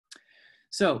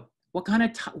So what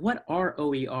are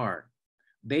OER?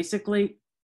 Basically,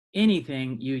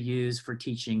 anything you use for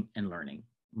teaching and learning,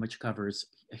 which covers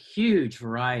a huge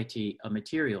variety of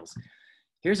materials.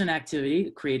 Here's an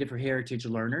activity created for heritage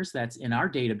learners that's in our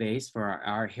database for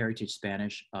our Heritage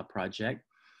Spanish project.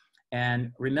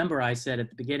 And remember, I said at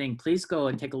the beginning, please go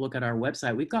and take a look at our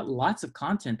website. We've got lots of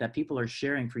content that people are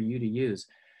sharing for you to use.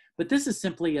 But this is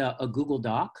simply a Google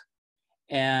Doc,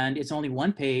 and it's only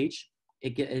one page.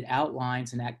 It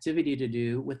outlines an activity to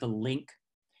do with a link,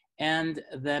 and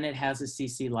then it has a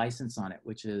CC license on it,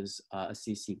 which is a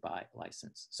CC BY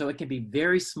license. So it can be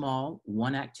very small,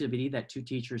 one activity that two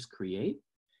teachers create.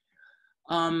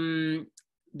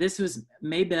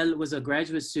 Maybelle was a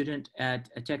graduate student at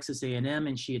Texas A&M,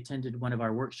 and she attended one of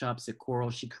our workshops at Coral.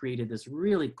 She created this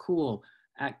really cool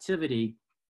activity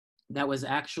that was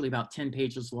actually about 10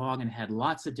 pages long and had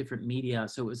lots of different media,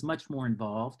 so it was much more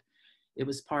involved. It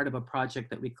was part of a project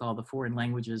that we call the Foreign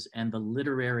Languages and the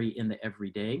Literary in the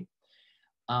Everyday.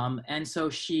 And so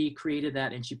she created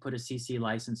that and she put a CC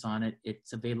license on it.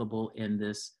 It's available in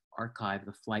this archive,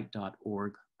 the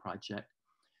flight.org project.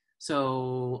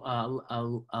 So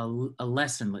a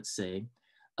lesson, let's say.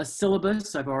 A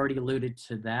syllabus, I've already alluded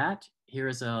to that. Here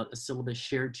is a syllabus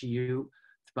shared to you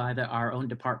by our own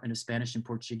Department of Spanish and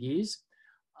Portuguese.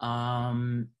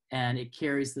 And it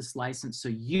carries this license, so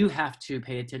you have to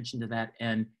pay attention to that,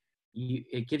 and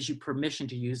it gives you permission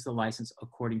to use the license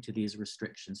according to these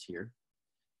restrictions here.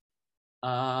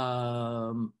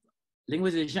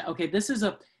 Okay, this is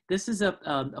a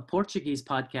Portuguese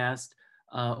podcast.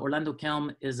 Orlando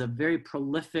Kelm is a very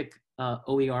prolific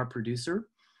OER producer,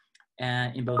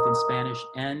 in both in Spanish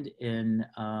and in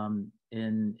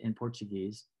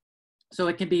Portuguese. So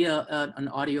it can be an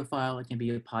audio file, it can be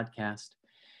a podcast.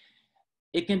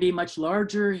 It can be much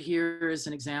larger. Here is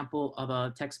an example of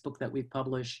a textbook that we've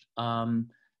published.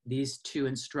 These two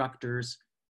instructors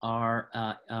are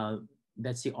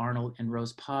Betsy Arnold and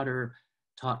Rose Potter,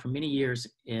 taught for many years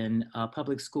in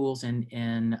public schools and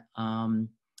in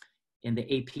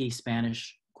the AP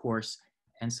Spanish course.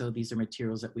 And so these are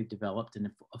materials that we've developed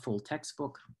in a full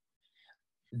textbook.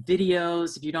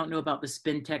 Videos, if you don't know about the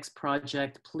SpinText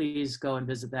project, please go and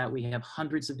visit that. We have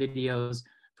hundreds of videos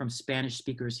from Spanish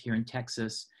speakers here in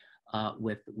Texas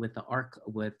with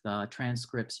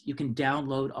transcripts. You can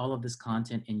download all of this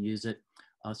content and use it.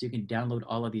 So you can download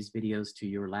all of these videos to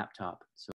your laptop. So